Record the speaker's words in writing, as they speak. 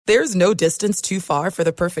There's no distance too far for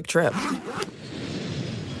the perfect trip.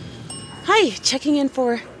 Hi, checking in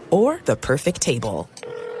for... Or the perfect table.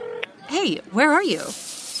 Hey, where are you?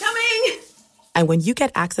 Coming! And when you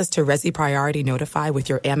get access to Resi Priority Notify with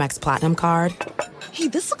your Amex Platinum card... Hey,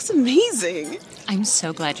 this looks amazing. I'm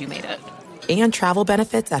so glad you made it. And travel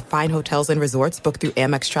benefits at fine hotels and resorts booked through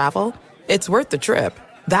Amex Travel, it's worth the trip.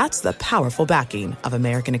 That's the powerful backing of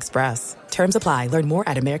American Express. Terms apply. Learn more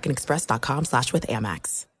at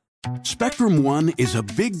americanexpress.com/withAmex. Spectrum One is a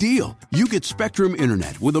big deal. You get Spectrum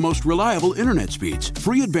Internet with the most reliable internet speeds,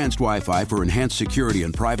 free advanced Wi-Fi for enhanced security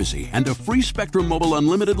and privacy, and a free Spectrum Mobile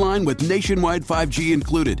Unlimited line with nationwide 5G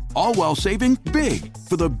included, all while saving big.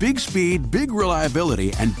 For the big speed, big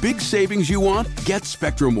reliability, and big savings you want, get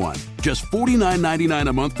Spectrum One. Just $49.99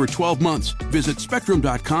 a month for 12 months. Visit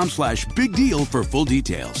spectrum.com/big deal for full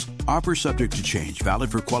details. Offer subject to change.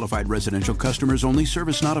 Valid for qualified residential customers only.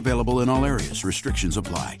 Service not available in all areas. Restrictions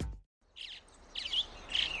apply.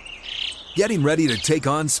 Getting ready to take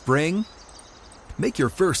on spring? Make your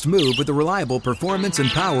first move with the reliable performance and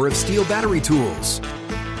power of Steel battery tools.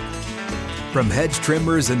 From hedge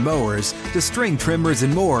trimmers and mowers to string trimmers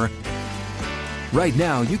and more, right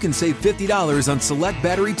now you can save $50 on select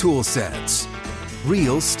battery tool sets.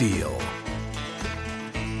 Real Steel.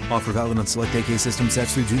 Offer valid on select AK system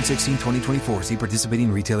sets through June 16, 2024. See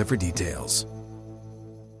participating retailer for details.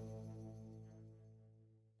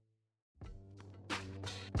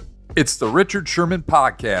 It's the Richard Sherman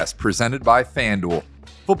Podcast, presented by FanDuel.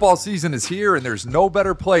 Football season is here, and there's no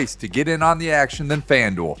better place to get in on the action than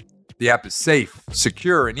FanDuel. The app is safe,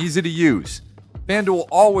 secure, and easy to use. FanDuel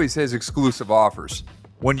always has exclusive offers.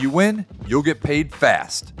 When you win, you'll get paid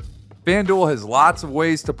fast. FanDuel has lots of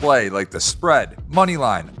ways to play, like the spread, money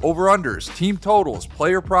line, over-unders, team totals,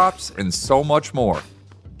 player props, and so much more.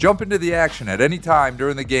 Jump into the action at any time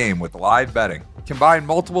during the game with live betting. Combine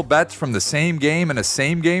multiple bets from the same game in a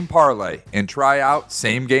same-game parlay, and try out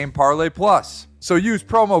Same Game Parlay Plus. So use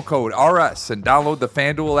promo code RS and download the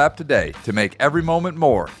FanDuel app today to make every moment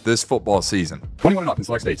more this football season. 21 and up in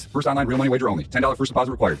select states. First online real money wager only. $10 first deposit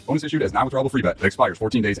required. Bonus issued as non-withdrawable free bet that expires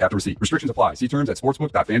 14 days after receipt. Restrictions apply. See terms at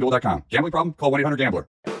sportsbook.fanduel.com. Gambling problem? Call 1-800-GAMBLER.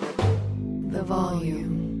 The volume.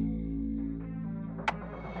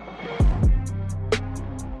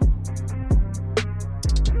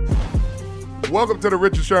 Welcome to the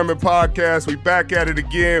Richard Sherman Podcast. We back at it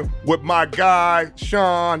again with my guy,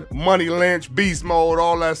 Sean, Money Lynch, Beast Mode,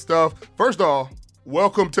 all that stuff. First off,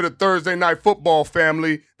 welcome to the Thursday Night Football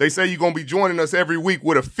family. They say you're going to be joining us every week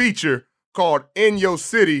with a feature called In Your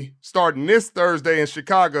City, starting this Thursday in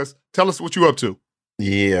Chicago. Tell us what you up to.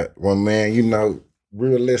 Yeah, well, man, you know,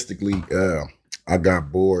 realistically, I got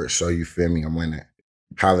bored, so you feel me? I went and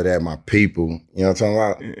hollered at my people. You know what I'm talking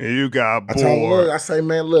about? You got bored. I say,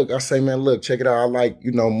 man, look, check it out. I like,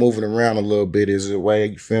 you know, moving around a little bit is a way,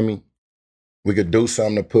 you feel me? We could do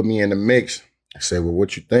something to put me in the mix. I said, well,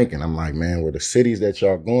 what you thinking? I'm like, man, well, the cities that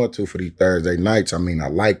y'all going to for these Thursday nights, I mean, I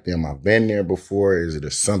like them. I've been there before. Is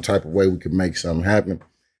it some type of way we could make something happen? And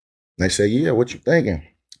they say, yeah, what you thinking?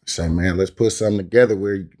 I say, man, let's put something together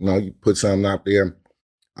where, you know, you put something out there.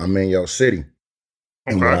 I'm in your city.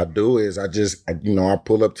 And what I do is I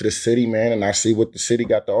pull up to the city, man, and I see what the city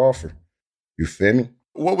got to offer. You feel me?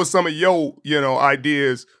 What was some of your,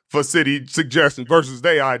 ideas for city suggestions versus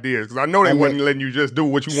their ideas? Because I know they wasn't letting you just do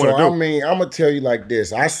what you want to do. I mean, I'm going to tell you like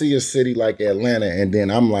this. I see a city like Atlanta, and then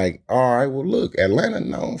I'm like, all right, well, look, Atlanta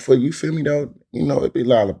known for, you feel me, though? You know, it'd be a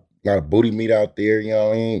lot of booty meat out there, you know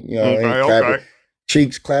what I mean? You know what I mean? Clapping,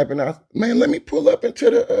 cheeks clapping out. Man, let me pull up into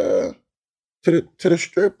the to the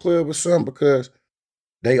strip club or something, because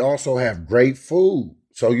they also have great food.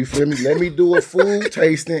 So you feel me? Let me do a food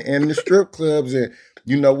tasting in the strip clubs, and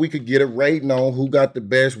you know, we could get a rating on who got the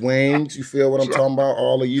best wings. You feel what I'm talking about?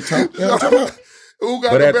 All of you, you know what I'm talking about? Who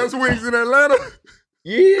got the best wings in Atlanta?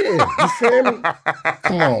 Yeah, you feel me?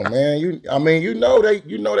 Come on, man. You know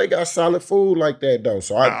they got solid food like that though.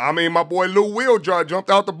 So I mean, my boy Lou Will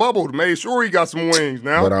jumped out the bubble, made sure he got some wings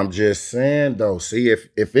now. But I'm just saying though, see,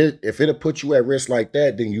 if it'll put you at risk like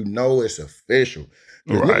that, then you know it's official.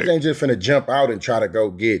 Because niggas ain't just finna jump out and try to go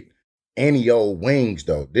get any old wings,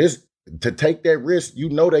 though. To take that risk, you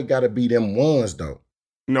know they gotta be them ones, though.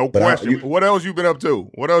 No question. What else you been up to?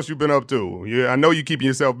 Yeah, I know you keeping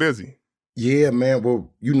yourself busy. Yeah, man.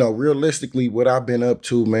 Well, you know, realistically, what I've been up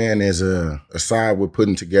to, man, is aside with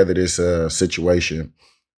putting together this situation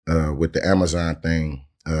with the Amazon thing.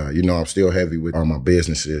 You know, I'm still heavy with all my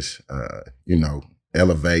businesses. You know,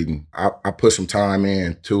 elevating. I put some time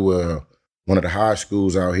in to one of the high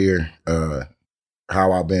schools out here.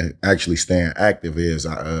 How I've been actually staying active is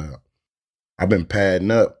I've been padding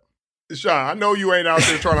up Sean, I know you ain't out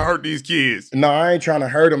there trying to hurt these kids. No, I ain't trying to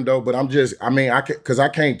hurt them though, but because I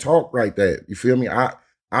can't talk like that. You feel me?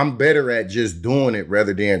 I'm better at just doing it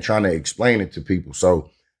rather than trying to explain it to people. So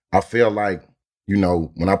I feel like,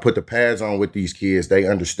 when I put the pads on with these kids, they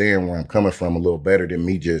understand where I'm coming from a little better than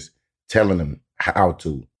me just telling them how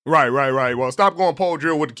to. Right. Well, stop going pole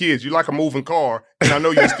drill with the kids. You like a moving car, and I know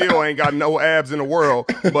you still ain't got no abs in the world,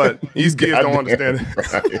 but these kids don't understand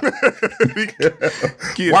it.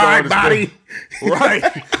 Kids wide body. Right.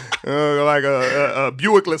 Like a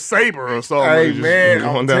Buick LeSabre or something. Hey, man,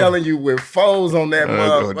 I'm telling you, with foes on that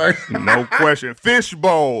motherfucker. No question.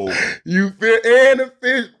 Fishbowl. And a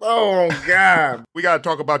fishbowl, oh, God. We got to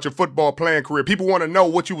talk about your football playing career. People want to know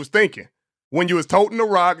what you was thinking. When you was toting the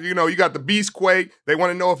rock, you got the Beast Quake. They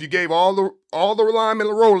want to know if you gave all the linemen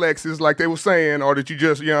the Rolexes like they were saying, or did you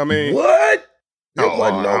just, What? There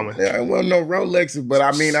wasn't no Rolexes, but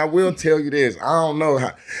I will tell you this. I don't know how,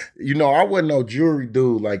 I wasn't no jewelry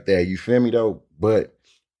dude like that. You feel me though? But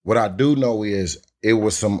what I do know is it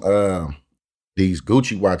was some these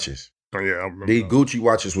Gucci watches. Oh yeah, I remember. These Gucci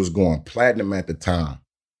watches was going platinum at the time,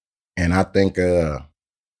 and I think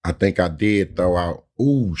I did throw out.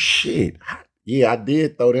 Ooh, shit. Yeah, I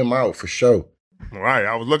did throw them out for sure. Right.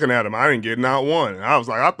 I was looking at them. I didn't get not one. I was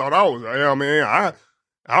like, I thought I was,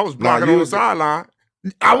 I was blocking on the sideline.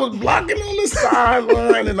 I was blocking on the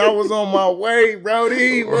sideline and I was on my way,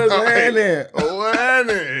 Brody. What's happening?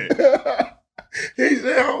 He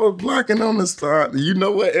said I was blocking on the side. You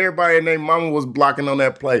know what? Everybody and their mama was blocking on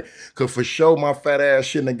that play. Because for sure, my fat ass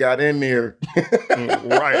shouldn't have got in there.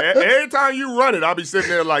 Right. Every time you run it, I'll be sitting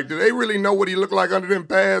there like, do they really know what he looked like under them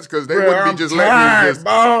pads? Because they wouldn't be just letting me just...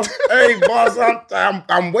 boss. Hey, boss,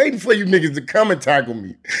 I'm waiting for you niggas to come and tackle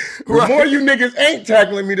me. The more you niggas ain't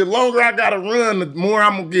tackling me, the longer I got to run, the more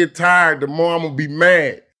I'm going to get tired, the more I'm going to be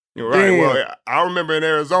mad. Right. Damn. Well, I remember in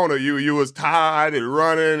Arizona, you was tired and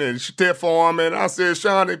running and stiff arming. I said,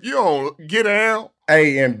 Sean, if you don't get down.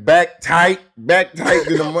 Hey, and back tight to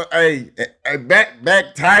the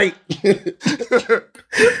back tight.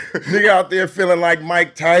 Nigga out there feeling like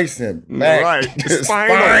Mike Tyson. Right.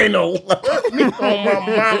 Spinal. On my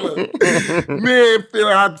mama. Man,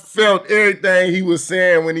 I felt everything he was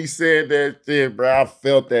saying when he said that shit, bro. I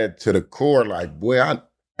felt that to the core. Like, boy, I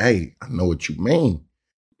know what you mean.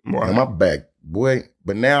 Right. My back, boy.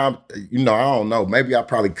 But now, I don't know. Maybe I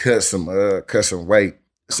probably cut some weight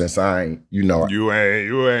since I ain't, You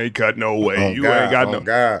ain't cut no weight.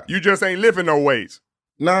 You just ain't lifting no weights.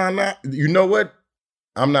 Nah. You know what?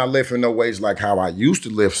 I'm not lifting no weights like how I used to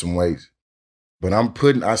lift some weights. But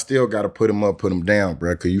I still got to put them up, put them down,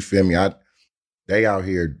 bro. Because you feel me? They out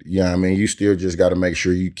here, you still just got to make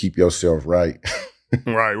sure you keep yourself right.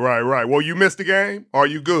 Right. Well, you missed the game? Are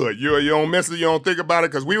you good? You don't miss it? You don't think about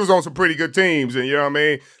it? Because we was on some pretty good teams, and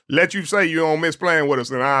let you say you don't miss playing with us,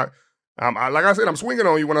 and I like I said, I'm swinging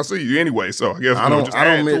on you when I see you anyway. So I guess I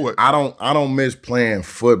don't miss playing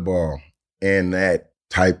football in that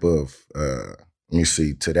type of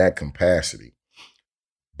to that capacity.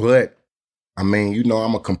 But I'm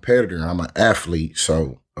a competitor. I'm an athlete,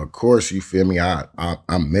 so of course you feel me. I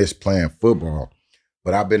miss playing football.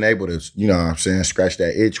 But I've been able to, scratch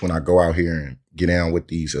that itch when I go out here and get down with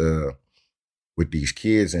these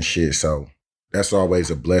kids and shit. So that's always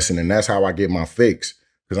a blessing. And that's how I get my fix.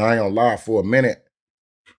 Because I ain't gonna lie, for a minute,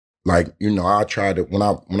 like, I tried to, when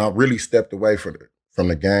I really stepped away from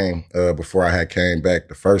the game before I had came back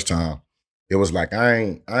the first time, it was like I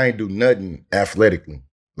ain't do nothing athletically,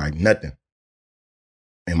 like nothing.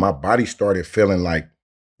 And my body started feeling like,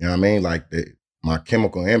 like my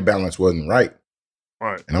chemical imbalance wasn't right.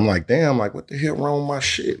 Right. And I'm like, damn, like, what the hell wrong with my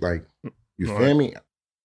shit? Like, you feel me?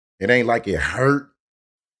 It ain't like it hurt,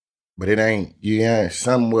 but it ain't,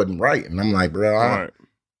 something wasn't right. And I'm like, bro,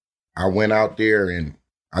 I went out there and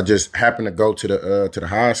I just happened to go to the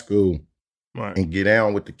high school and get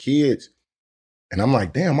down with the kids. And I'm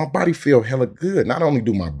like, damn, my body feel hella good. Not only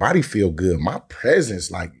do my body feel good, my presence,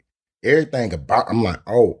 like everything about, I'm like,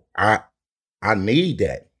 oh, I need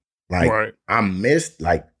that. Like, I missed,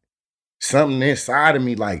 like, something inside of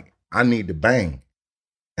me, like, I need to bang.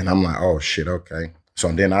 And I'm like, oh, shit, okay.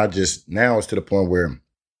 So then now it's to the point where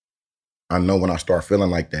I know when I start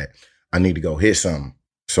feeling like that, I need to go hit something.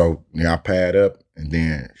 So, I pad up and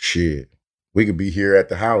then, shit, we could be here at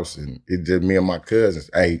the house and it's just me and my cousins.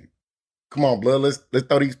 Hey, come on, blood, let's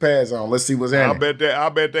throw these pads on. Let's see what's happening. I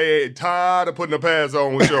bet they ain't tired of putting the pads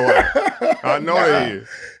on with your ass. I know they is.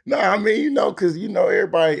 No, because,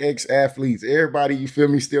 everybody ex-athletes, everybody, you feel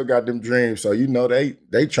me, still got them dreams. So,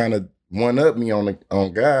 they trying to one-up me on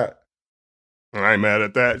God. I ain't mad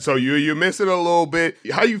at that. So you miss it a little bit.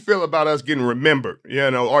 How you feel about us getting remembered? You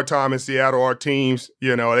know, our time in Seattle, our teams,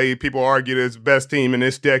 you know, people argue it's the best team in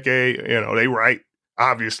this decade. You know, they right,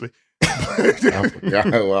 obviously. I forgot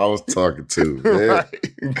who I was talking to. Right.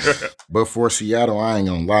 But for Seattle, I ain't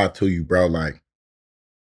gonna lie to you, bro. Like,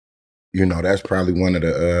 you know, that's probably one of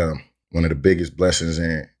the biggest blessings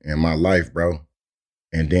in my life, bro.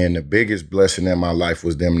 And then the biggest blessing in my life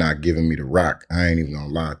was them not giving me the rock. I ain't even gonna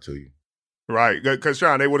lie to you. Right, because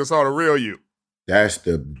Sean, they would have saw the real you. That's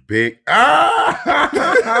the big nigga.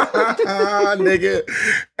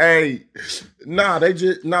 Hey, they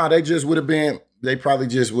just would have been. They probably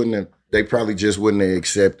just wouldn't have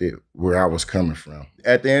accepted where I was coming from.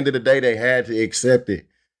 At the end of the day, they had to accept it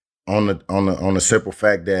on the simple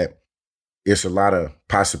fact that it's a lot of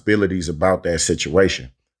possibilities about that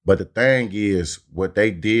situation. But the thing is, what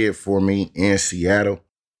they did for me in Seattle.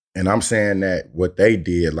 And I'm saying that what they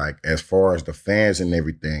did, like as far as the fans and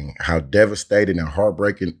everything, how devastated and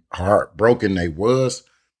heartbroken they was,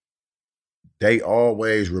 they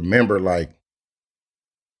always remember, like,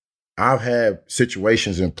 I've had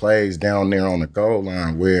situations and plays down there on the goal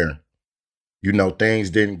line where, you know, things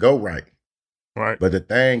didn't go right. Right. But the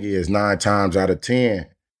thing is, 9 times out of 10,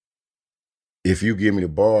 if you give me the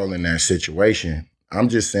ball in that situation, I'm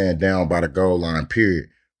just saying down by the goal line, period,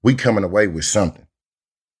 we coming away with something.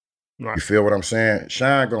 Right. You feel what I'm saying?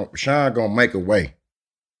 Sean gonna make a way.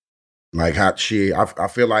 Like how I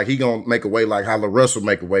feel like he gonna make a way like how LaRussell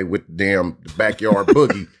make a way with the damn backyard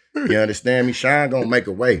boogie. You understand me? Sean gonna make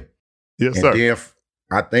a way. Yes, and sir. Then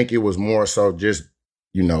I think it was more so just,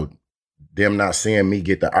 you know, them not seeing me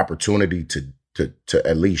get the opportunity to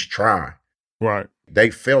at least try. Right. They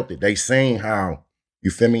felt it. They seen how, you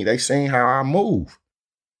feel me? They seen how I move.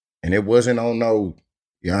 And it wasn't on no,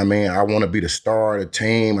 you know what I mean? I want to be the star of the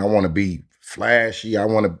team. I want to be flashy. I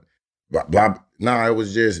want to blah, blah. Nah, it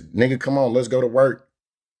was just, nigga, come on, let's go to work.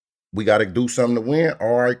 We got to do something to win.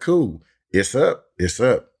 All right, cool. It's up. It's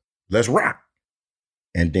up. Let's rock.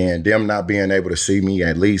 And then them not being able to see me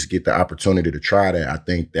at least get the opportunity to try that, I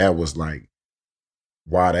think that was like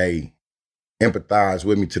why they empathized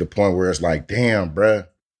with me to the point where it's like, damn, bruh,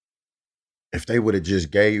 if they would have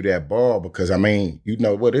just gave you that ball, because I mean, you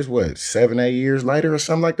know what, it's 7-8 years later or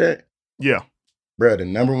something like that? Yeah. Bruh, the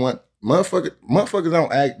number one,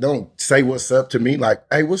 motherfuckers don't say what's up to me like,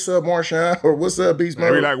 hey, what's up, Marshawn? Or what's up, Beast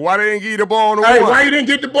Mode? They be like, why they didn't give you the ball on the hey, one? why you didn't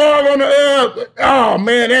get the ball on the oh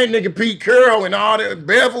man, that nigga Pete Carroll and all that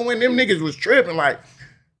Bevel when them niggas was tripping. Like,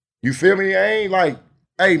 you feel me? I ain't like,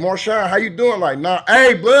 hey, Marshawn, how you doing? Like, nah,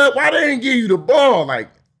 hey, bud, why they didn't give you the ball? Like,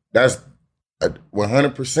 that's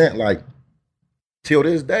 100% like, till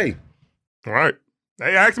this day. Right.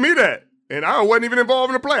 They asked me that. And I wasn't even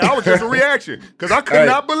involved in the play. I was just a reaction. Because I could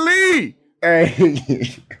not believe. Hey,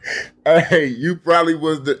 you probably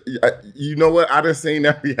was you know what? I done seen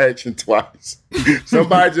that reaction twice.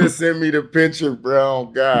 Somebody just sent me the picture, bro. Oh,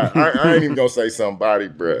 God. I ain't even gonna say somebody,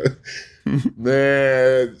 bro.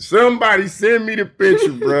 Man, somebody sent me the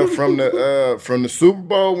picture, bro, from the Super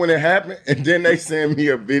Bowl when it happened. And then they sent me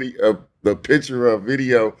a video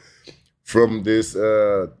from this,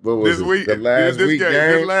 what was this it? Week, the last this week game.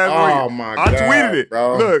 This last week. My I God, tweeted it.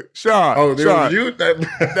 bro. Look, Sean. Oh, there Sean, was you?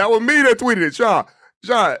 That was me that tweeted it. Sean,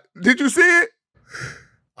 did you see it?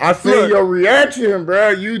 I seen your reaction,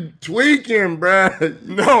 bro. You tweaking, bro.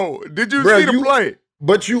 No, did you see the play?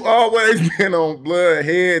 But you always been on blood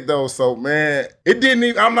head, though, so, man, it didn't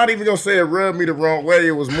even, I'm not even going to say it rubbed me the wrong way.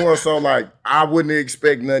 It was more so like, I wouldn't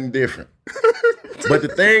expect nothing different. But the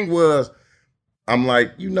thing was, I'm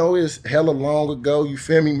like, you know, it's hella long ago. You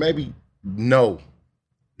feel me? Maybe no.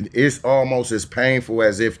 It's almost as painful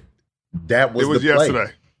as if that was the play. It was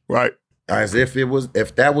yesterday, right? As if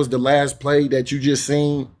that was the last play that you just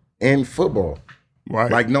seen in football. Right.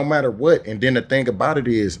 Like, no matter what. And then the thing about it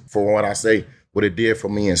is, for what I say, what it did for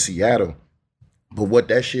me in Seattle, but what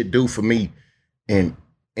that shit do for me in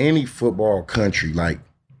any football country, like,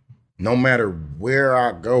 no matter where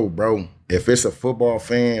I go, bro, if it's a football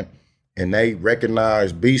fan and they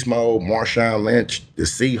recognize Beast Mode, Marshawn Lynch, the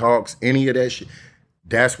Seahawks, any of that shit,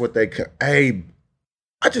 that's what they hey,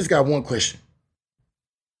 I just got one question.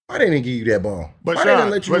 Why didn't they give you that ball? Why didn't they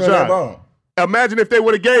let you run that ball? Imagine if they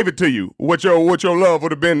would have gave it to you, what your love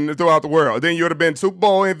would have been throughout the world. Then you would have been Super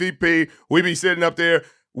Bowl MVP. We'd be sitting up there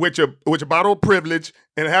with your bottle of privilege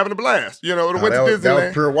and having a blast. You know, that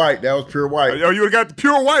was pure white. That was pure white. Oh, you would have got the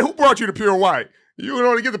pure white? Who brought you the pure white? You would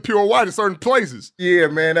only get the pure white in certain places. Yeah,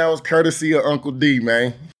 man, that was courtesy of Uncle D,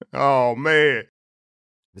 man. Oh, man.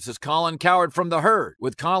 This is Colin Cowherd from The Herd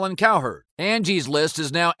with Colin Cowherd. Angie's List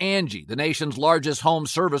is now Angie, the nation's largest home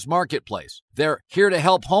service marketplace. They're here to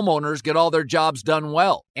help homeowners get all their jobs done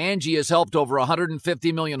well. Angie has helped over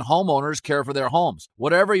 150 million homeowners care for their homes.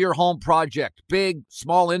 Whatever your home project, big,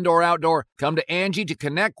 small, indoor, outdoor, come to Angie to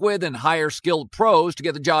connect with and hire skilled pros to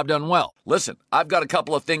get the job done well. Listen, I've got a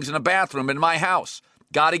couple of things in a bathroom in my house.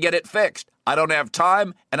 Got to get it fixed. I don't have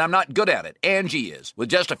time, and I'm not good at it. Angie is. With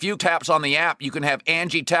just a few taps on the app, you can have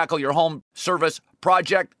Angie tackle your home service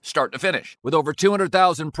project start to finish. With over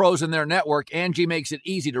 200,000 pros in their network, Angie makes it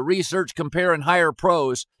easy to research, compare, and hire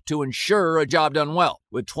pros to ensure a job done well.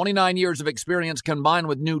 With 29 years of experience combined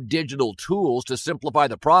with new digital tools to simplify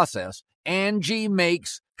the process, Angie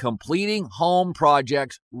makes completing home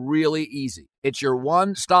projects really easy. It's your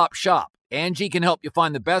one-stop shop. Angie can help you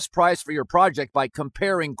find the best price for your project by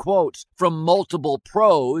comparing quotes from multiple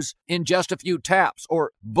pros in just a few taps,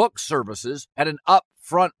 or book services at an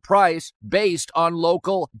upfront price based on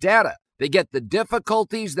local data. They get the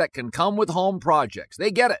difficulties that can come with home projects.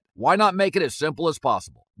 They get it. Why not make it as simple as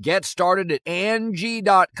possible? Get started at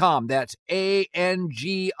Angie.com. That's ANGI.com,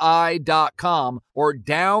 or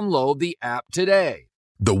download the app today.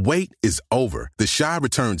 The wait is over. The Chi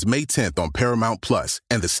returns May 10th on Paramount Plus,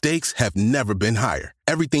 and the stakes have never been higher.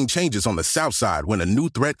 Everything changes on the South Side when a new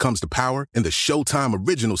threat comes to power in the Showtime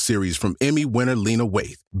original series from Emmy winner Lena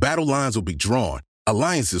Waithe. Battle lines will be drawn,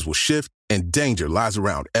 alliances will shift, and danger lies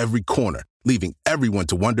around every corner, leaving everyone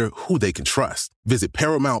to wonder who they can trust. Visit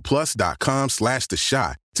ParamountPlus.com/The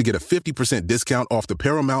Chi to get a 50% discount off the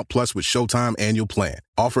Paramount Plus with Showtime annual plan.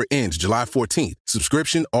 Offer ends July 14th.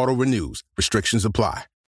 Subscription auto-renews. Restrictions apply.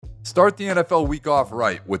 Start the NFL week off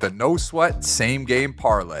right with a no-sweat same-game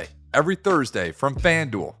parlay. Every Thursday from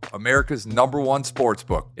FanDuel, America's #1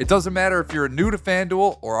 sportsbook. It doesn't matter if you're new to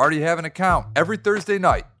FanDuel or already have an account. Every Thursday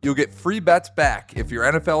night, you'll get free bets back if your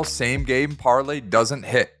NFL same-game parlay doesn't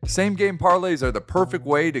hit. Same-game parlays are the perfect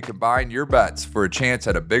way to combine your bets for a chance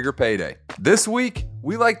at a bigger payday. This week,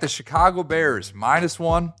 we like the Chicago Bears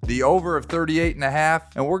 -1, the over of 38.5,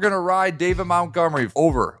 and we're going to ride David Montgomery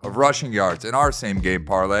over of rushing yards in our same-game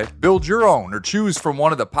parlay. Build your own or choose from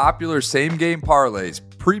one of the popular same-game parlays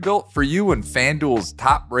pre-built for you in FanDuel's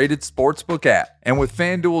top-rated sportsbook app. And with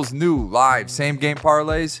FanDuel's new live same-game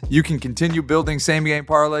parlays, you can continue building same-game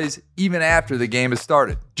parlays even after the game has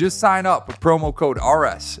started. Just sign up with promo code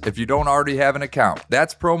RS if you don't already have an account.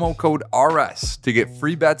 That's promo code RS to get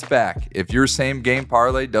free bets back if your same-game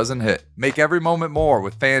parlay doesn't hit. Make every moment more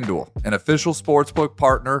with FanDuel, an official sportsbook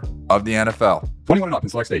partner of the NFL. 21 and up in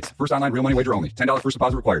select states. First online real money wager only. $10 first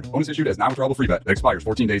deposit required. Bonus issued as non-withdrawable free bet that expires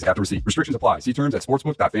 14 days after receipt. Restrictions apply. See terms at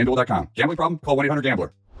sportsbook.fanduel.com. Gambling problem? Call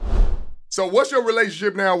 1-800-GAMBLER. So what's your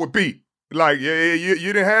relationship now with Pete? Like,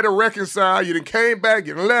 you done had to reconcile, you done came back,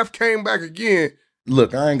 you done left, came back again.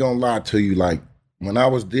 Look, I ain't gonna lie to you. Like, when I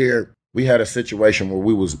was there, we had a situation where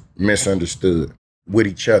we was misunderstood with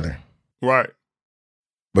each other. Right.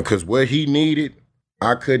 Because what he needed,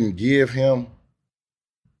 I couldn't give him.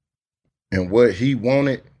 And what he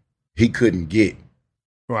wanted, he couldn't get.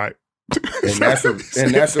 Right. And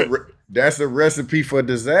that's a recipe for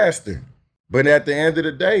disaster. But at the end of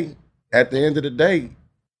the day,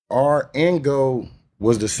 our end goal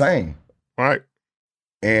was the same. Right.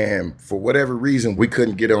 And for whatever reason, we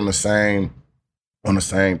couldn't get on the same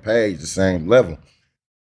page, the same level.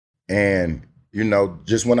 And, you know,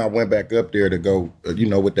 just when I went back up there to go,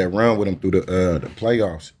 with that run with him through the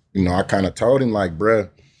playoffs, I kind of told him, like, bruh,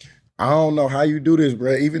 I don't know how you do this,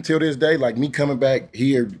 bruh. Even till this day, like, me coming back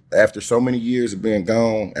here after so many years of being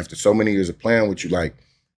gone, after so many years of playing with you, like,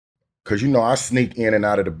 because, I sneak in and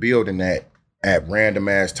out of the building at random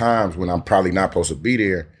ass times when I'm probably not supposed to be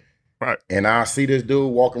there. Right. And I see this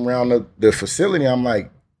dude walking around the facility. I'm like,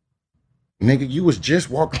 nigga, you was just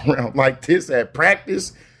walking around like this at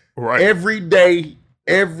practice. Right. Every day,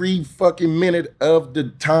 every fucking minute of the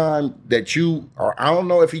time that I don't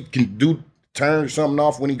know if he can turn something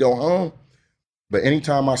off when he go home. But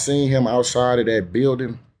anytime I seen him inside that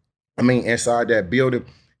building,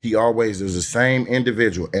 he always is the same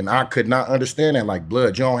individual. And I could not understand that. Like,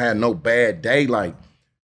 blood, you don't have no bad day. Like,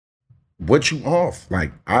 what you off?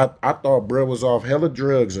 Like, I thought bro was off hella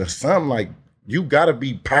drugs or something. Like, you gotta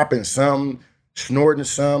be popping something, snorting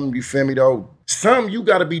something, you feel me though? Something, you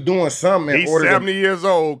gotta be doing something in order. He's 70 years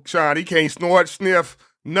old, Sean. He can't snort, sniff,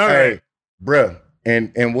 none of that. Bruh,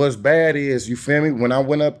 and what's bad is, you feel me? When I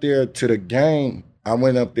went up there to the game,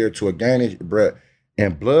 bruh,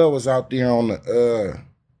 and Blood was out there on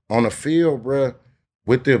the field, bruh,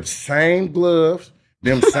 with them same gloves,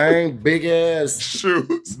 them same big ass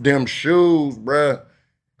shoes, bruh.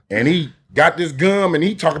 And he got this gum and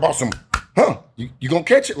he talk about some, You gonna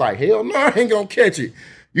catch it? Like, hell no, I ain't gonna catch it.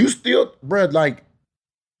 You still, bruh, like,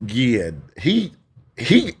 yeah, he,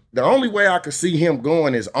 the only way I could see him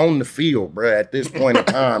going is on the field, bruh, at this point in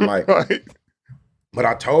time. Like, right. But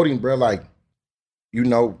I told him, bruh, like, you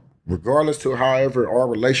know, regardless to however our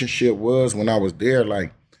relationship was when I was there,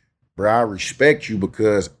 like, bruh, I respect you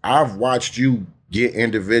because I've watched you get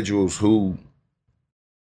individuals who,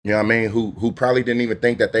 you know what I mean, who probably didn't even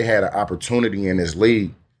think that they had an opportunity in this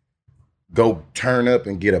league, go turn up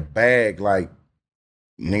and get a bag. Like,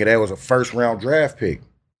 nigga, that was a first round draft pick.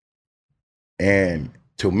 And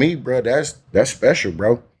to me, bro, that's special,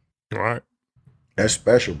 bro. All right. That's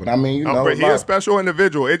special. But I mean, you know, but he's a special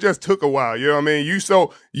individual. It just took a while. You know what I mean? You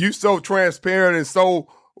so transparent and so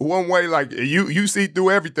one way, like you see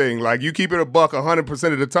through everything. Like you keep it a buck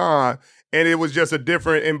 100% of the time. And it was just a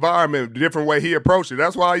different environment, different way he approached it.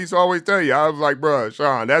 That's why I used to always tell you. I was like, bro,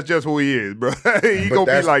 Sean, that's just who he is, bro. He gonna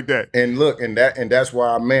be like that. And look, and that's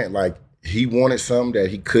why I meant, like, he wanted something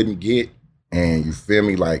that he couldn't get. And you feel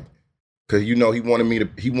me? Like, cause you know he wanted me to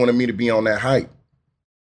be on that hype.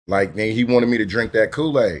 Like, man, he wanted me to drink that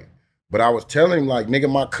Kool-Aid. But I was telling him, like, nigga,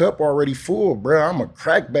 my cup already full, bro. I'm a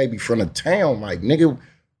crack baby from the town. Like, nigga,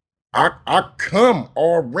 I come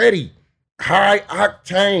already high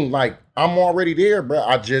octane. Like, I'm already there, bro.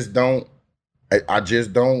 I just don't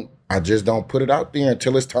put it out there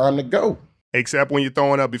until it's time to go. Except when you're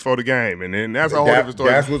throwing up before the game. And then that's a whole different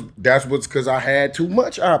story. That's what's because I had too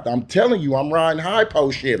much out. I'm telling you, I'm riding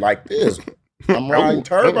hypo shit like this. I'm riding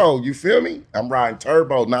turbo, you feel me? I'm riding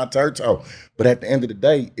turbo, not turto. But at the end of the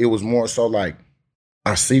day, it was more so like,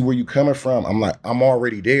 I see where you coming from. I'm like, I'm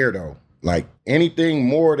already there though. Like anything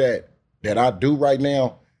more that I do right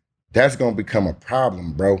now, that's gonna become a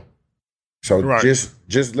problem, bro. So right.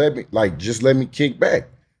 just let me kick back.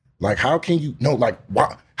 Like, how can you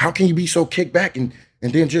why? How can you be so kicked back and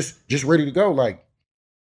then just ready to go? Like,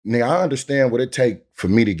 nigga, I understand what it take for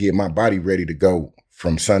me to get my body ready to go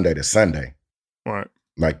from Sunday to Sunday. Right.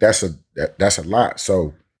 Like that's a lot.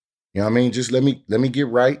 So, you know what I mean? Just let me get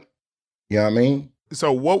right. You know what I mean?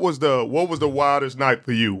 So what was the wildest night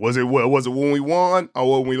for you? Was it when we won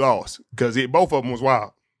or when we lost? Because both of them was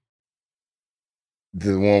wild.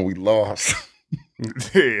 The one we lost.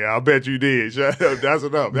 Yeah, I bet you did. Shut up. That's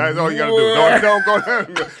enough. That's all you gotta do. Don't go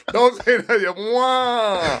there. Don't say that.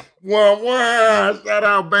 Wah. Shout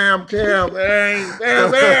out Bam Cam, man.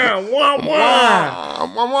 Bam. Wah.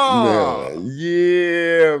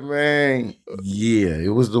 Yeah, man. Yeah,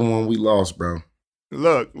 it was the one we lost, bro.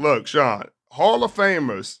 Look, Sean. Hall of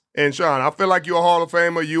Famers. And Sean, I feel like you're a Hall of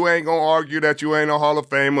Famer. You ain't gonna argue that you ain't a Hall of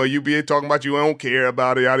Famer. You be talking about you don't care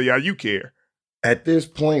about it, yada yada. You care. At this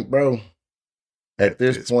point, bro.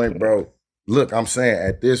 Look, I'm saying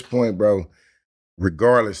at this point, bro,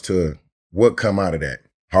 regardless to what come out of that,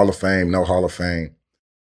 Hall of Fame, no Hall of Fame,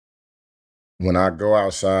 when I go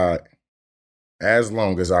outside, as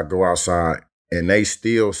long as I go outside and they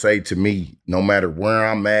still say to me, no matter where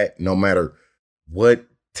I'm at, no matter what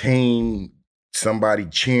team somebody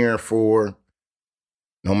cheering for,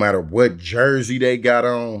 no matter what jersey they got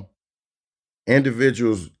on,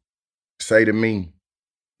 individuals say to me,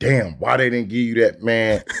 damn, why they didn't give you that,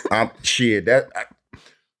 man? Cause shit,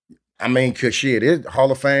 it's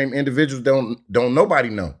Hall of Fame individuals don't nobody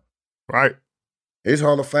know. Right. It's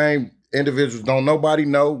Hall of Fame individuals don't nobody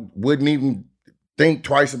know, wouldn't even think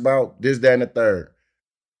twice about this, that, and the third.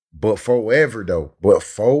 But forever.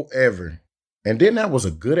 And then that was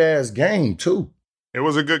a good ass game too. It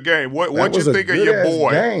was a good game. What you think of your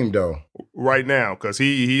boy game though? Right now, because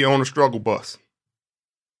he on a struggle bus.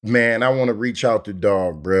 Man, I want to reach out to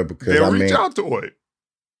dog, bro, because reach out to it.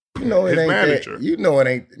 You know it his ain't manager. That, you know it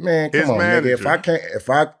ain't. Man, come his on, manager.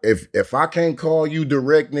 nigga. If I can't call you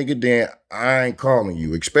direct, nigga, then I ain't calling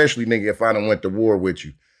you. Especially, nigga, if I done went to war with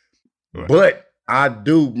you. Right. But I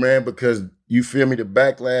do, man, because you feel me. The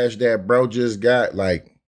backlash that bro just got, like,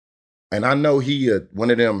 and I know he one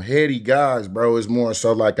of them heady guys, bro. Is more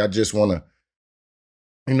so like I just want to.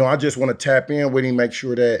 You know, I just want to tap in with him, make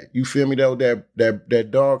sure that, you feel me, though, that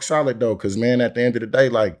dog solid, though. Because, man, at the end of the day,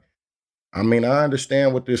 like, I mean, I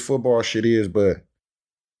understand what this football shit is, but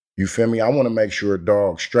you feel me? I want to make sure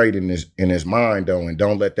dog straight in his mind, though, and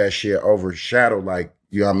don't let that shit overshadow, like,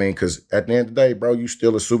 you know what I mean? Because at the end of the day, bro, you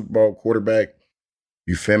still a Super Bowl quarterback.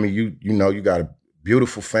 You feel me? You know, you got a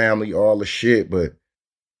beautiful family, all the shit, but,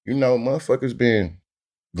 you know, motherfuckers been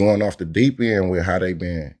going off the deep end with how they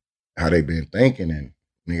been thinking, and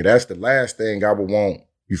nigga, that's the last thing I would want,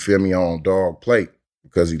 you feel me, on dog plate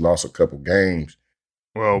because he lost a couple games.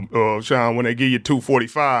 Well, Sean, when they give you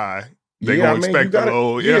 $245, They gonna expect a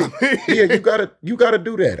little, yeah, you gotta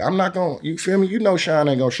do that. I'm not gonna, you feel me? You know, Sean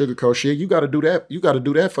ain't gonna sugarcoat shit. You gotta do that. You gotta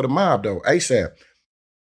do that for the mob though, ASAP.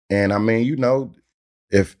 And I mean, you know,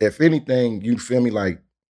 if anything, you feel me? Like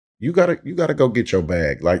you gotta go get your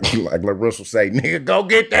bag. Like Russell say, nigga, go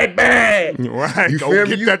get that bag. Right, you go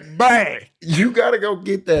get that bag. You gotta go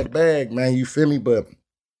get that bag, man. You feel me? But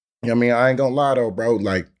I mean, I ain't gonna lie though, bro.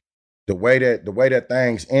 Like the way that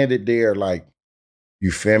things ended there, like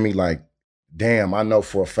you feel me? Like, damn, I know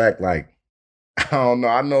for a fact, like, I don't know.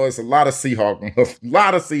 I know it's a lot of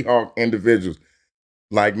Seahawk individuals.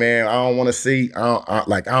 Like, man, I don't want to see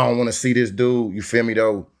this dude, you feel me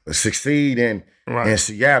though, succeed in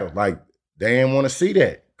Seattle. Like, they didn't want to see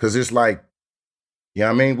that. Cause it's like, you know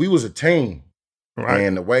what I mean? We was a team. Right.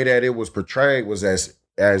 And the way that it was portrayed was as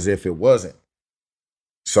if it wasn't.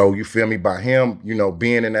 So you feel me, by him, you know,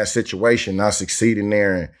 being in that situation, not succeeding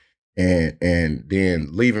there and then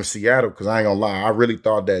leaving Seattle, because I ain't gonna lie, I really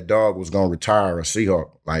thought that dog was gonna retire a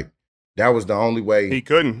Seahawk. Like, that was the only way. He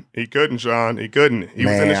couldn't, Sean. He couldn't. He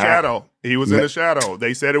was in the shadow. He was in the shadow.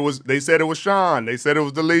 They said it was Sean. They said it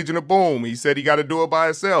was the Legion of Boom. He said he got to do it by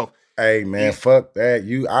himself. Hey man, fuck that.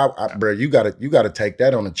 Bro, you gotta take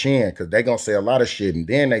that on the chin, because they gonna say a lot of shit, and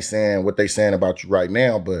then they saying what they saying about you right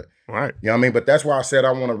now. But right, you know what I mean. But that's why I said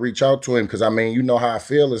I want to reach out to him, because I mean, you know how I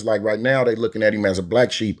feel is like right now they looking at him as a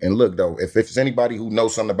black sheep. And look though, if it's anybody who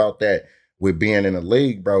knows something about that with being in the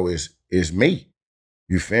league, bro, is me.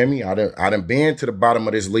 You feel me? I done been to the bottom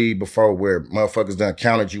of this league before, where motherfuckers done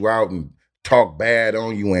counted you out and talk bad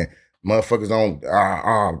on you, and motherfuckers don't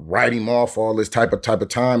write him off all this type of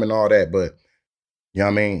time and all that. But you know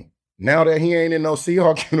what I mean? Now that he ain't in no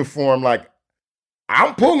Seahawk uniform, like,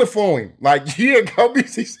 I'm pulling for him. Like, yeah, go be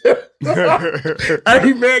Hey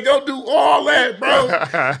man, go do all that, bro.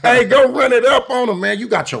 Hey, go run it up on him, man. You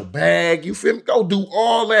got your bag. You feel me? Go do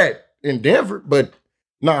all that in Denver. But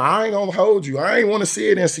nah, I ain't gonna hold you. I ain't want to see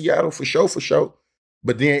it in Seattle for sure.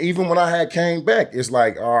 But then even when I had came back, it's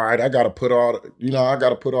like, all right, I gotta put all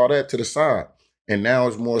that to the side. And now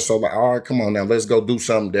it's more so like, all right, come on now, let's go do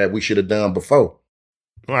something that we should have done before.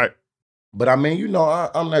 Right. But I mean, you know,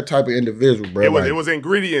 I'm that type of individual, bro. It was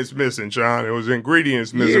ingredients missing, Sean. It was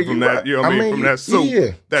ingredients missing from that, you know what I mean, from that soup.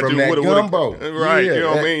 Yeah, that from you that gumbo. Right, you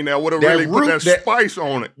know what I mean? That would have really put that spice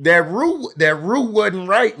on it. That roux wasn't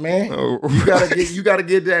right, man. Oh, right. You gotta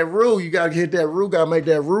get that roux. You gotta get that roux. Gotta make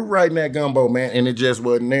that roux right in that gumbo, man. And it just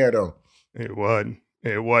wasn't there though. It wasn't.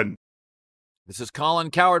 This is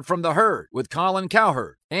Colin Cowherd from The Herd with Colin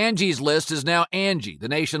Cowherd. Angie's List is now Angie, the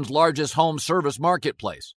nation's largest home service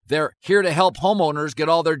marketplace. They're here to help homeowners get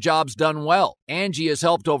all their jobs done well. Angie has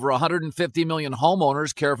helped over 150 million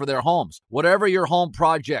homeowners care for their homes. Whatever your home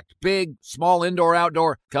project, big, small, indoor,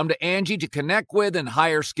 outdoor, come to Angie to connect with and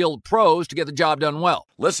hire skilled pros to get the job done well.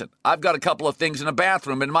 Listen, I've got a couple of things in a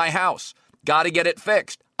bathroom in my house. Got to get it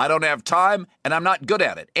fixed. I don't have time, and I'm not good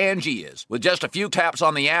at it. Angie is. With just a few taps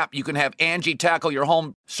on the app, you can have Angie tackle your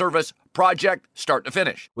home service project start to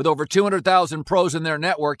finish. With over 200,000 pros in their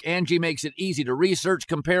network, Angie makes it easy to research,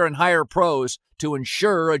 compare, and hire pros to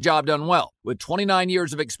ensure a job done well. With 29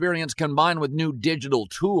 years of experience combined with new digital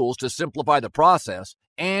tools to simplify the process,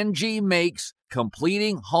 Angie makes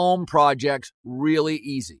completing home projects really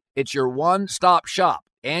easy. It's your one-stop shop.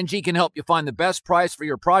 Angie can help you find the best price for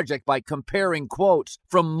your project by comparing quotes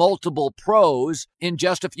from multiple pros in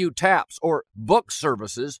just a few taps, or book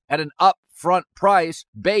services at an upfront price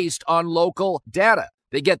based on local data.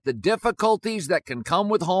 They get the difficulties that can come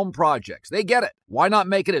with home projects. They get it. Why not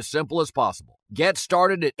make it as simple as possible? Get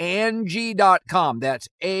started at Angie.com. That's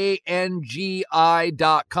ANGI.com,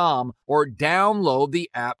 or download the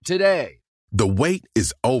app today. The wait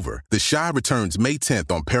is over. The Chi returns May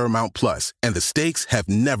 10th on Paramount Plus, and the stakes have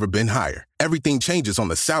never been higher. Everything changes on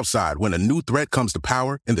the South Side when a new threat comes to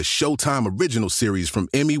power in the Showtime original series from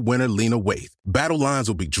Emmy winner Lena Waithe. Battle lines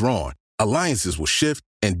will be drawn, alliances will shift,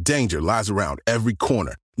 and danger lies around every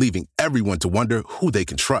corner, leaving everyone to wonder who they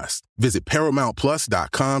can trust. Visit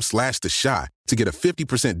ParamountPlus.com/The Chi to get a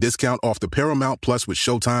 50% discount off the Paramount Plus with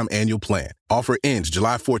Showtime annual plan. Offer ends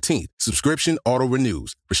July 14th. Subscription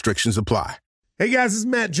auto-renews. Restrictions apply. Hey guys, this is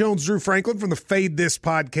Matt Jones, Drew Franklin from the Fade This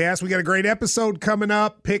podcast. We got a great episode coming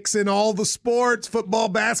up. Picks in all the sports, football,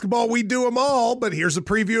 basketball, we do them all. But here's a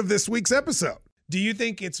preview of this week's episode. Do you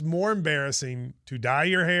think it's more embarrassing to dye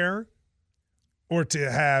your hair or to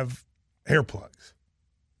have hair plugs?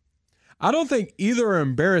 I don't think either are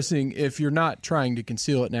embarrassing if you're not trying to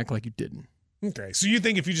conceal it and act like you didn't. Okay, so you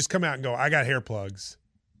think if you just come out and go, I got hair plugs,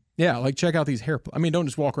 Yeah, like check out these hair. I mean, don't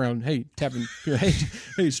just walk around, hey, tapping,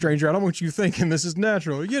 hey, stranger, I don't want you thinking this is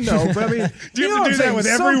natural, But I mean, do you have to do that with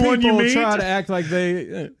everyone you meet? Try to act like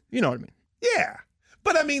they, you know what I mean? Yeah,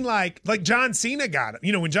 but I mean, like John Cena got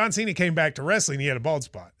it. When John Cena came back to wrestling, he had a bald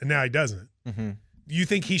spot, and now he doesn't. Mm-hmm. You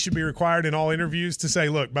think he should be required in all interviews to say,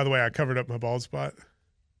 "Look, by the way, I covered up my bald spot"?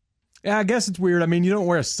 Yeah, I guess it's weird. I mean, you don't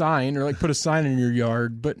wear a sign or like put a sign in your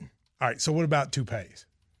yard, but all right. So what about toupees?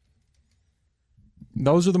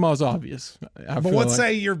 Those are the most obvious. But let's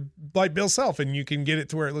say you're like Bill Self and you can get it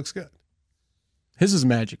to where it looks good. His is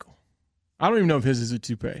magical. I don't even know if his is a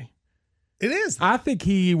toupee. It is. I think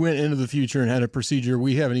he went into the future and had a procedure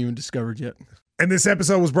we haven't even discovered yet. And this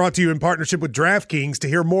episode was brought to you in partnership with DraftKings. To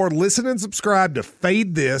hear more, listen and subscribe to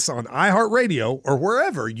Fade This on iHeartRadio or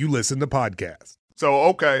wherever you listen to podcasts. So,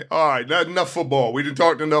 okay, all right, not enough football. We didn't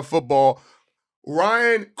talk enough football.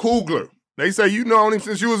 Ryan Coogler. They say you known him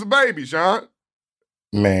since you was a baby, Sean.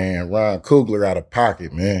 Man, Ryan Coogler out of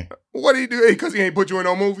pocket, man. What did he do? Because he ain't put you in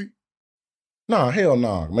no movie? No, hell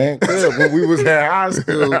no, man. When we was at high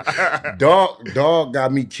school, dog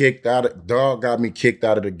got me kicked out of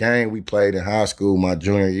the game we played in high school my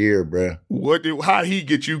junior year, bro. How he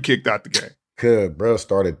get you kicked out the game? Cause bro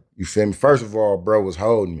started, you feel me? First of all, bro was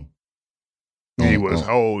holding me. He was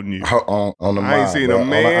holding you. On the I ain't seen a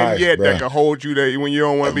man yet bro. that can hold you there when you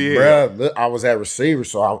don't want to be here. Bro, look, I was at receiver,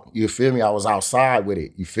 so you feel me? I was outside with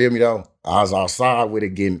it. You feel me though? I was outside with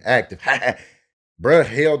it getting active. Bruh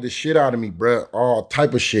held the shit out of me, bruh. All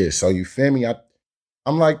type of shit. So you feel me?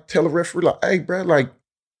 I'm like, tell the referee, like, hey, bruh, like,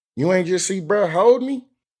 you ain't just see bruh hold me?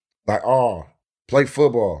 Like, oh, play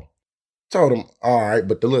football. Told him, all right,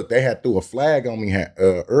 but look, they had threw a flag on me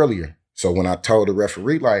earlier. So when I told the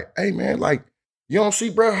referee, like, hey, man, like, you don't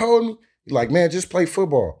see bruh hold me? He's like, man, just play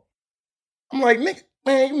football. I'm like, nigga,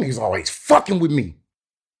 man, you niggas always fucking with me.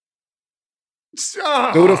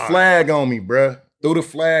 Threw the flag on me, bruh. Threw the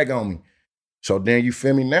flag on me. So then you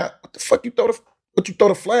feel me now? What the fuck you throw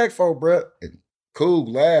the flag for, bruh? And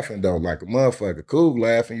Coog laughing though, like a motherfucker. Coog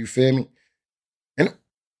laughing, you feel me? And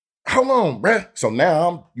hold on, bruh. So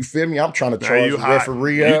now you feel me? I'm trying to charge the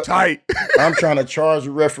referee up. You tight. I'm trying to charge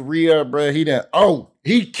the referee up, bruh.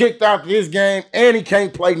 He kicked out this game and he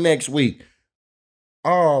can't play next week.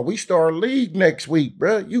 Oh, we start a league next week,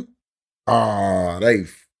 bruh. They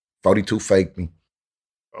 42 faked me.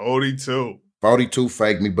 42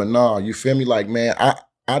 faked me, but no, you feel me? Like, man,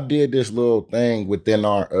 I did this little thing within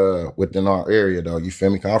our area though. You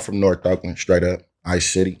feel me? 'Cause I'm from North Oakland, straight up, Ice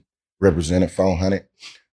City, represented 400.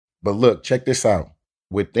 But look, check this out.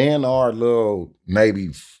 Within our little maybe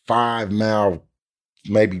 5 mile,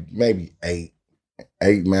 maybe 8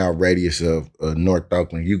 mile radius of North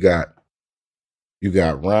Oakland, you got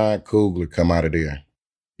Ryan Coogler come out of there.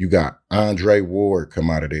 You got Andre Ward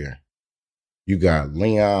come out of there. You got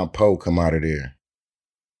Leon Poe come out of there.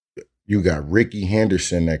 You got Ricky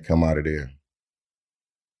Henderson that come out of there.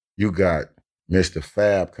 You got Mr.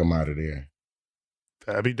 Fab come out of there.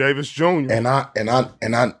 Fabby Davis Jr. And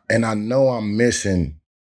I know I'm missing.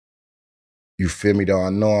 You feel me though?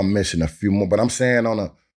 I know I'm missing a few more, but I'm saying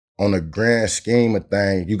on a grand scheme of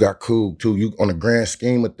things, you got Coog too. You on a grand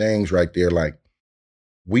scheme of things right there, like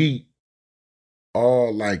we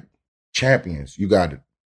all like champions. You got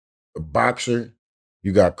a boxer,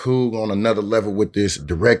 you got Coog on another level with this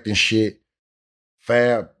directing shit.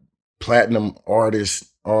 Fab, platinum artist,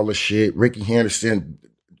 all the shit. Ricky Henderson,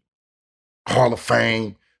 Hall of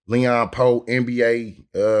Fame. Leon Poe,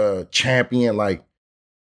 NBA champion, like.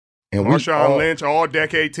 And Marshawn Lynch,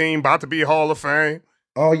 all-decade team, about to be Hall of Fame.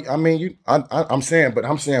 Oh, I mean, I'm saying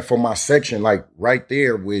for my section, like right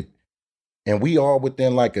there and we all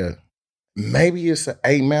within like maybe it's an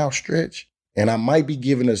 8 mile stretch, and I might be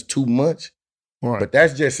giving us too much, right. But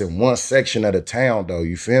that's just in one section of the town, though.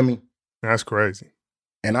 You feel me? That's crazy.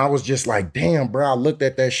 And I was just like, damn, bro. I looked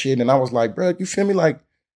at that shit and I was like, bro, you feel me? Like,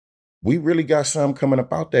 we really got something coming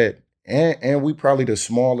about that, and we probably the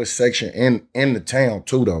smallest section in the town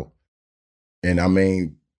too, though. And I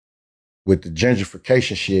mean, with the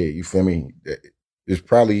gentrification shit, you feel me? It's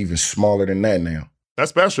probably even smaller than that now. That's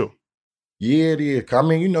special. Yeah, it is. I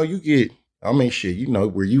mean, shit, you know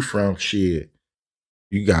where you from, shit.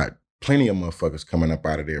 You got plenty of motherfuckers coming up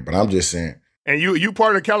out of there, but I'm just saying. And you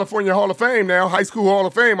part of the California Hall of Fame now, High School Hall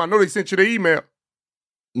of Fame. I know they sent you the email.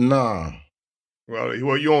 Nah. Well,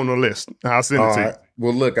 you on the list. I'll send it to you.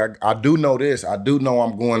 Well, look, I do know this. I do know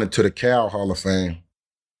I'm going into the Cal Hall of Fame.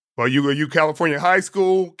 Well, you California High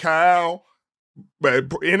School, Cal,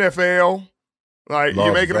 NFL. Like, Las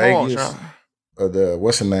you're making Vegas, them all, Sean.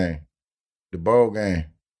 What's the name? The bowl game.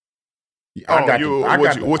 I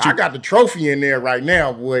got the trophy in there right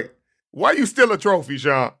now, boy. Why you still a trophy,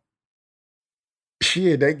 Sean?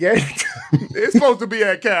 Shit, they gave it to me. It's supposed to be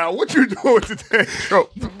at Cal. What you doing with the dang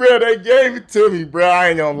trophy? Bro, they gave it to me, bro. I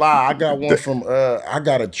ain't gonna lie. I got one from,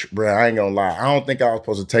 bro, I ain't gonna lie. I don't think I was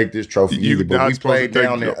supposed to take this trophy either, but we played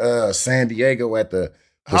down in San Diego at the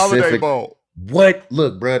Pacific. Holiday Bowl. What?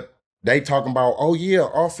 Look, bro, they talking about, oh yeah,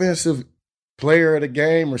 offensive player of the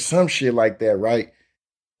game or some shit like that, right?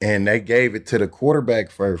 And they gave it to the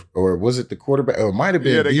quarterback first, or was it the quarterback? Or it might have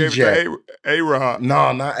been they DJ. gave it to A-Rod.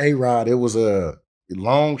 No, not A-Rod. It was a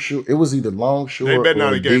Longshore. It was either Longshore or They better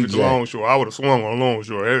not have gave DJ. it to Longshore. I would have swung on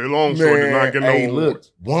Longshore. Longshore did not get no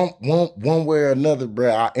awards. Look, one way or another,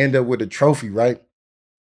 bro, I end up with the trophy, right?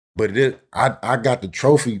 But I got the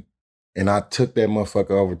trophy, and I took that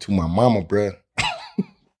motherfucker over to my mama, bro.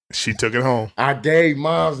 She took it home. I gave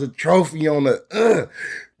moms the trophy on the,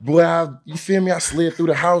 boy, you feel me? I slid through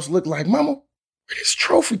the house, looked like, mama, where this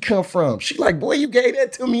trophy come from? She like, boy, you gave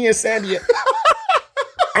that to me in San Diego.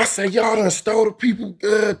 I said, y'all done stole the people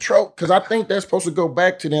trophy, because I think that's supposed to go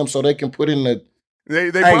back to them so they can put in the.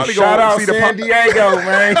 They hey, probably shout go out see San Diego,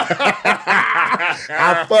 man.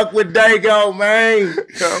 I fuck with Dago, man.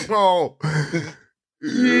 Come on.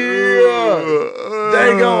 Yeah.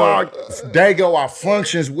 Dago, our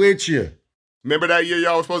functions with you. Remember that year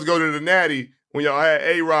y'all was supposed to go to the Natty when y'all had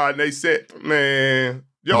A-Rod and they said, man,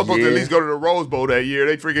 y'all was supposed to at least go to the Rose Bowl that year.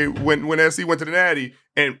 They freaking, when SC went to the Natty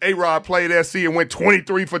and A-Rod played SC and went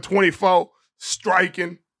 23 for 24,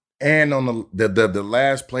 striking. And on the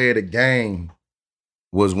last play of the game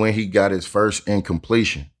was when he got his first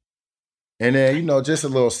incompletion. And then, you know, just a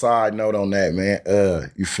little side note on that, man.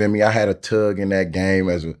 You feel me? I had a tug in that game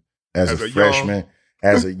as a freshman,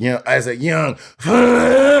 as a young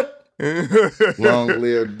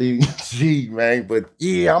long-lived DG, man. But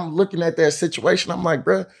yeah, I'm looking at that situation. I'm like,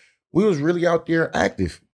 bro, we was really out there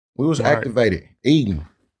active. We was activated, eating.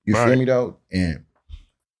 You feel me though? And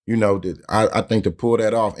you know, I think to pull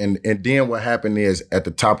that off, and then what happened is at the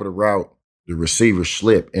top of the route, the receiver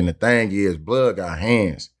slipped, and the thing is, Blood got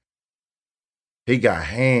hands. He got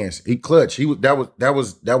hands. He clutched. That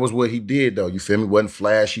was what he did though. You feel me? Wasn't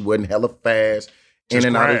flash. He wasn't hella fast. In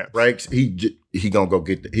and out of breaks. He gonna go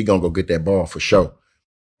get that ball for sure.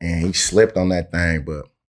 And he slipped on that thing, but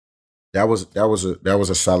that was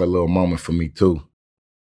a solid little moment for me too.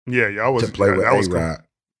 Yeah, y'all was to play with A-Rod.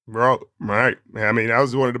 Bro, right. I mean, that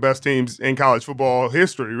was one of the best teams in college football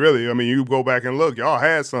history, really. I mean, you go back and look, y'all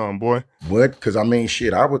had some, boy. What? Because I mean,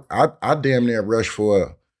 shit, I damn near rushed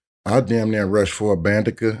for a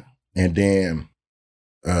Bandica, and then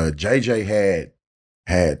JJ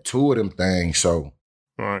had two of them things. So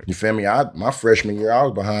you feel me? My freshman year, I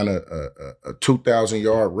was behind a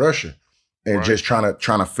 2,000-yard rusher, and just trying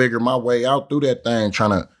to figure my way out through that thing,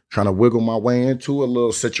 trying to wiggle my way into a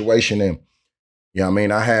little situation. And you know what I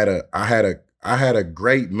mean? I had a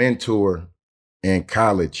great mentor in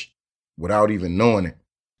college without even knowing it.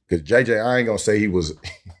 Because JJ, I ain't gonna say he was.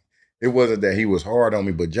 It wasn't that he was hard on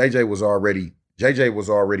me, but JJ was already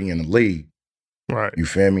in the league. Right. You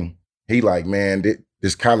feel me? He like, man,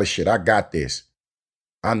 this college shit, I got this.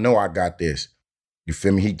 I know I got this. You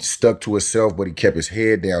feel me? He stuck to himself, but he kept his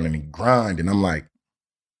head down and he grinded. And I'm like,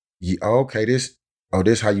 yeah, okay, this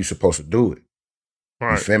how you supposed to do it.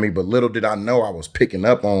 Right. You feel me? But little did I know I was picking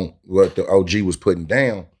up on what the OG was putting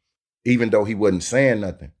down, even though he wasn't saying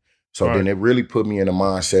nothing. So then it really put me in the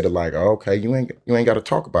mindset of like, oh, okay, you ain't got to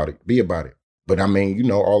talk about it, be about it. But I mean, you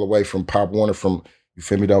know, all the way from Pop Warner, from you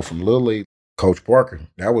feel me though, from Little League, Coach Parker,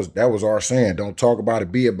 that was our saying. Don't talk about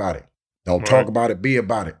it, be about it. Don't talk about it, be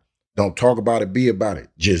about it. Don't talk about it, be about it.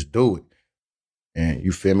 Just do it. And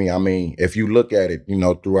you feel me? I mean, if you look at it, you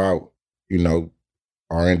know, throughout, you know,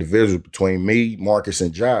 our individuals between me, Marcus,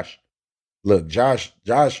 and Josh. Look, Josh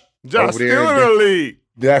over still in the league.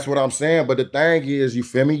 That's what I'm saying. But the thing is, you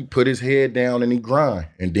feel me? He put his head down and he grind.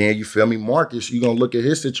 And then, you feel me, Marcus, you going to look at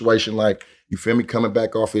his situation like, you feel me, coming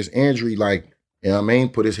back off his injury, like, you know what I mean?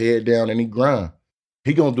 Put his head down and he grind.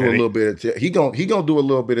 He going to do a little bit of, he gonna do a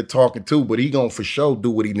little bit of talking too, but he going to for sure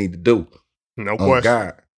do what he need to do. No question.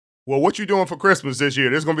 God. Well, what you doing for Christmas this year?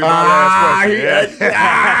 This is going to be my last question.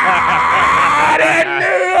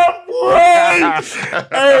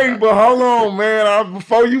 Hey, but hold on, man.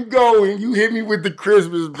 Before you go and you hit me with the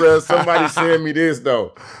Christmas, bro, somebody send me this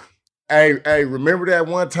though. Hey, remember that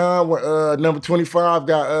one time when number 25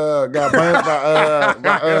 got burnt by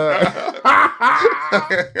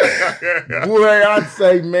boy,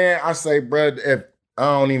 I say, bro, if I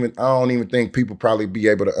don't even think people probably be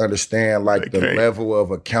able to understand like the level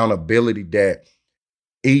of accountability that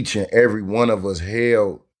each and every one of us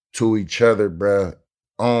held to each other, bro.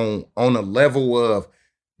 On a level of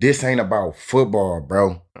this ain't about football,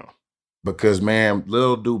 bro. Because, man,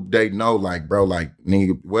 little do they know, like, bro, like,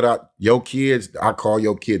 nigga, your kids, I call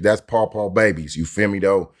your kid, that's paw babies. You feel me,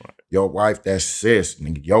 though? Right. Your wife, that's sis.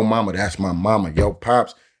 Nigga, your mama, that's my mama. Your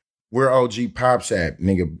pops, where OG Pops at?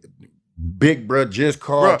 Nigga, big bro just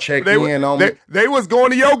called, check in on me. They was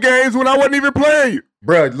going to your games when I wasn't even playing you.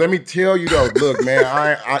 Bro, let me tell you, though, look, man,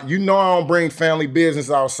 I you know I don't bring family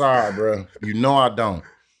business outside, bro. You know I don't.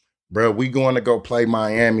 Bro, we going to go play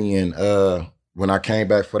Miami and, when I came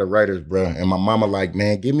back for the Raiders, bro, and my mama like,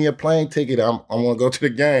 man, give me a plane ticket. I want to go to the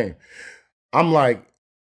game. I'm like,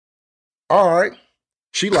 all right.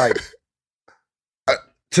 She like,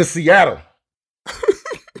 to Seattle.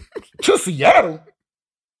 To Seattle?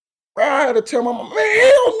 Bro, I had to tell my mama, man,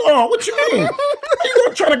 hell no. What you mean?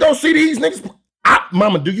 You trying to go see these niggas?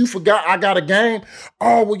 Mama, do you forgot I got a game?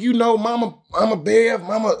 Oh, well, you know, Mama Bev,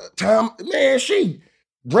 Mama Tom, man, she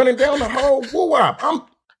running down the whole woo-wop.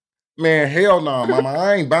 Man, hell no, mama.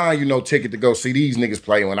 I ain't buying you no ticket to go see these niggas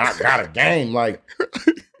play when I got a game. Like,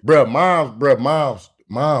 Miles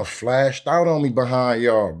flashed out on me behind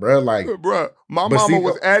y'all, bro. Like, bro, my mama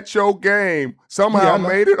was at your game. Somehow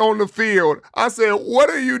made it on the field. I said, what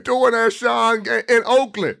are you doing at Sean in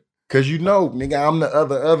Oakland? Cause you know, nigga, I'm the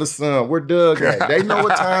other son. We're Doug at. They know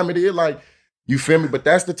what time it is. Like, you feel me? But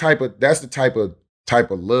that's the type of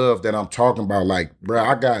love that I'm talking about. Like, bro,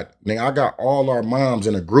 I got all our moms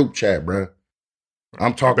in a group chat, bro.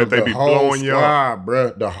 I'm talking the whole squad,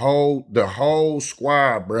 bro. The whole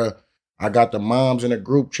squad, bro. I got the moms in a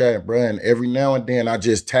group chat, bro. And every now and then I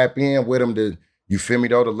just tap in with them to, you feel me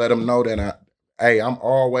though, to let them know that I'm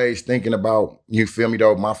always thinking about, you feel me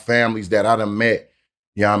though, my families that I done met,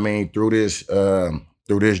 you know what I mean, through this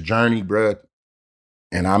journey, bro.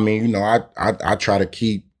 And I mean, you know, I try to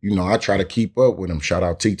keep, I try to keep up with them. Shout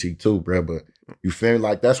out TT too, bro. But you feel me?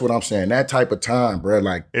 Like, that's what I'm saying. That type of time, bro.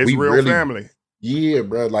 Like, it's real really, family. Yeah,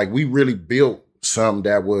 bro. Like, we really built something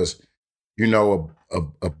that was,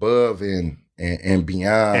 above and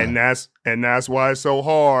beyond. And that's why it's so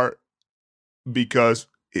hard, because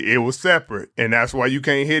it was separate. And that's why you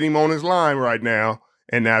can't hit him on his line right now.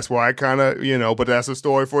 And that's why I kind of, but that's a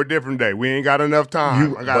story for a different day. We ain't got enough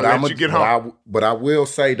time. I gotta let you get home. But I will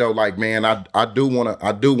say though, like, man, I do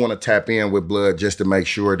wanna tap in with Blood just to make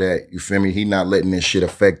sure that, you feel me, he not letting this shit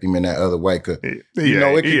affect him in that other way. Cause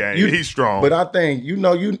he's strong. But I think you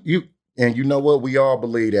and you know what, we all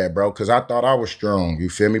believe that, bro. Cause I thought I was strong. You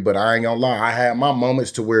feel me? But I ain't gonna lie, I had my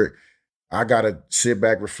moments to where I gotta sit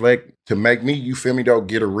back, reflect to make me, you feel me though,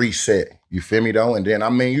 get a reset. You feel me though? And then, I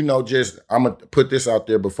mean, just, I'm gonna put this out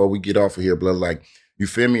there before we get off of here, Blood. Like, you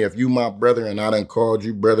feel me? If you my brother and I done called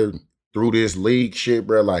you brother through this league shit,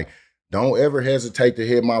 bro, like, don't ever hesitate to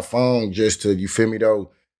hit my phone just to, you feel me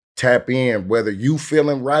though, tap in, whether you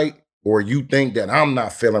feeling right or you think that I'm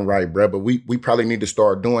not feeling right, bro. But we probably need to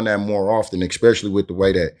start doing that more often, especially with the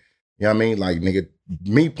way that, you know what I mean? Like, nigga,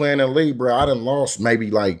 me playing in the league, bro, I done lost maybe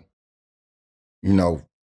like,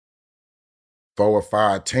 4 or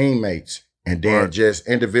 5 teammates, and then just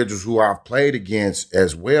individuals who I've played against,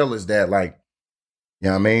 as well as that, like, you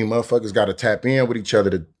know what I mean? Motherfuckers got to tap in with each other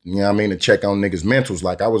to, you know what I mean, to check on niggas' mentals.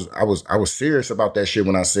 Like, I was serious about that shit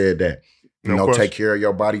when I said that. Take care of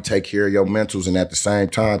your body, take care of your mentals, and at the same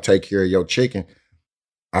time, take care of your chicken.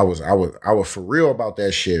 I was for real about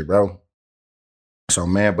that shit, bro. So,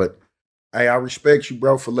 man, but hey, I respect you,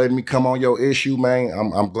 bro, for letting me come on your issue, man.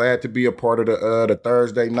 I'm glad to be a part of the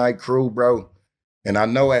Thursday night crew, bro. And I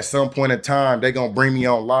know at some point in time they gonna bring me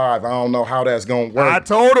on live. I don't know how that's gonna work. I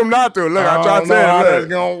told them not to. Look, I tried to tell how that's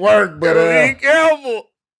gonna work, but be careful.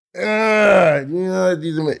 They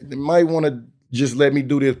might want to just let me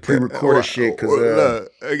do this pre-recorded shit. Cause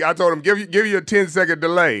look, I told them give you a 10-second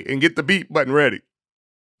delay and get the beep button ready.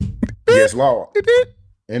 Yes, Lord.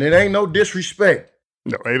 And it ain't no disrespect.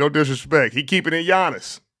 No, ain't no disrespect. He keeping it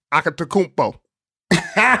Giannis. Akatakumpo.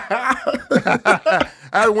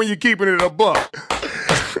 That's when you keeping it a buck.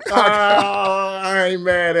 I ain't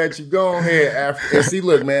mad at you. Go ahead. And see,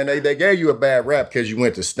 look, man, they gave you a bad rap because you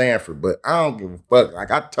went to Stanford, but I don't give a fuck.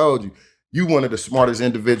 Like I told you, you one of the smartest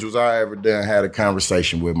individuals I ever done had a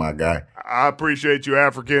conversation with, my guy. I appreciate you,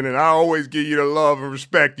 African, and I always give you the love and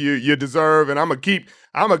respect you deserve, and I'm gonna keep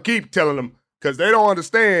telling them, because they don't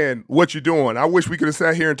understand what you're doing. I wish we could have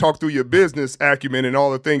sat here and talked through your business acumen and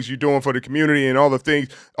all the things you're doing for the community and all the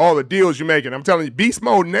deals you're making. I'm telling you, Beast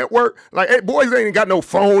Mode Network, like, hey, boys ain't got no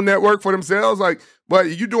phone network for themselves. Like,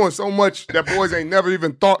 but you're doing so much that boys ain't never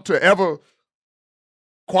even thought to ever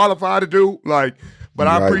qualify to do. Like, but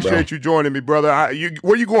I appreciate you joining me, brother.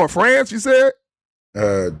 Where you going? France, you said?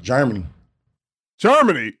 Germany.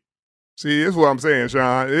 Germany? See, this is what I'm saying,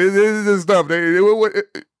 Sean. This stuff.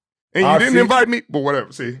 And you didn't invite me, but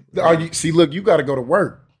whatever. See, look, you got to go to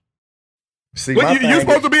work. See, you're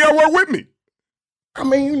supposed to be at work with me. I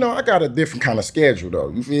mean, you know, I got a different kind of schedule, though.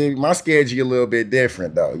 You feel me? My schedule a little bit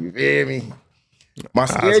different, though. You feel me? My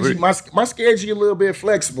schedule a little bit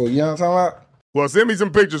flexible. You know what I'm talking about? Well, send me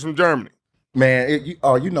some pictures from Germany. Man,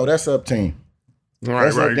 you know, that's up team. All right,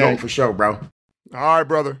 that's right, up gang for sure, bro. All right,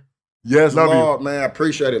 brother. Yes, Love Lord, you. man. I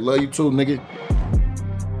appreciate it. Love you too, nigga.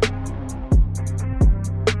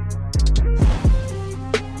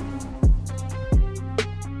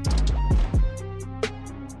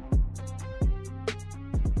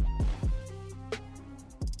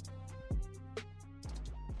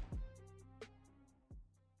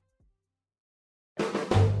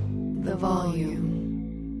 The volume.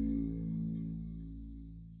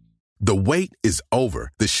 The wait is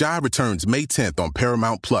over. The Chi returns May 10th on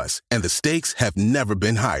Paramount Plus, and the stakes have never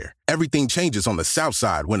been higher. Everything changes on the South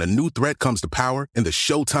Side when a new threat comes to power in the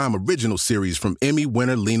Showtime original series from Emmy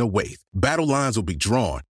winner Lena Waithe. Battle lines will be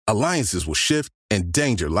drawn, alliances will shift, and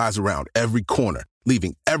danger lies around every corner,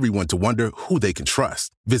 leaving everyone to wonder who they can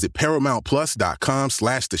trust. Visit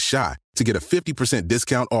ParamountPlus.com/The Chi to get a 50%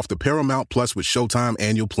 discount off the Paramount Plus with Showtime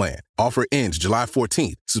annual plan. Offer ends July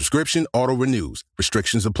 14th. Subscription auto-renews.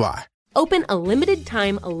 Restrictions apply. Open a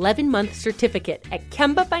limited-time 11-month certificate at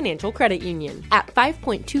Kemba Financial Credit Union. At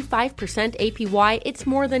 5.25% APY, it's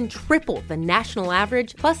more than triple the national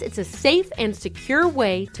average, plus it's a safe and secure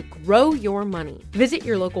way to grow your money. Visit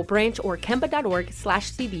your local branch or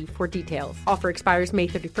kemba.org/CD for details. Offer expires May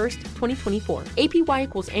 31st, 2024. APY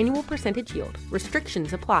equals annual percentage yield.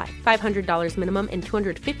 Restrictions apply. $500 minimum and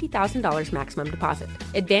 $250,000 maximum deposit.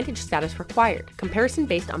 Advantage status required. Comparison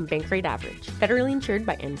based on bank rate average. Federally insured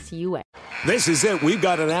by NCUA. This is it. We've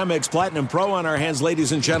got an Amex Platinum Pro on our hands,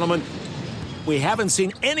 ladies and gentlemen. We haven't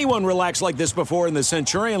seen anyone relax like this before in the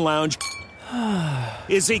Centurion Lounge.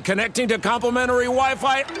 Is he connecting to complimentary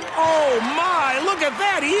Wi-Fi? Oh, my! Look at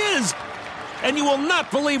that! He is! And you will not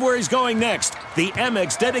believe where he's going next. The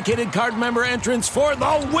Amex dedicated card member entrance for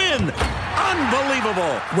the win!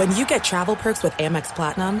 Unbelievable! When you get travel perks with Amex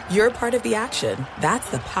Platinum, you're part of the action. That's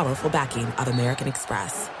the powerful backing of American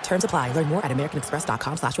Express. Terms apply. Learn more at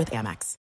americanexpress.com/withAmex.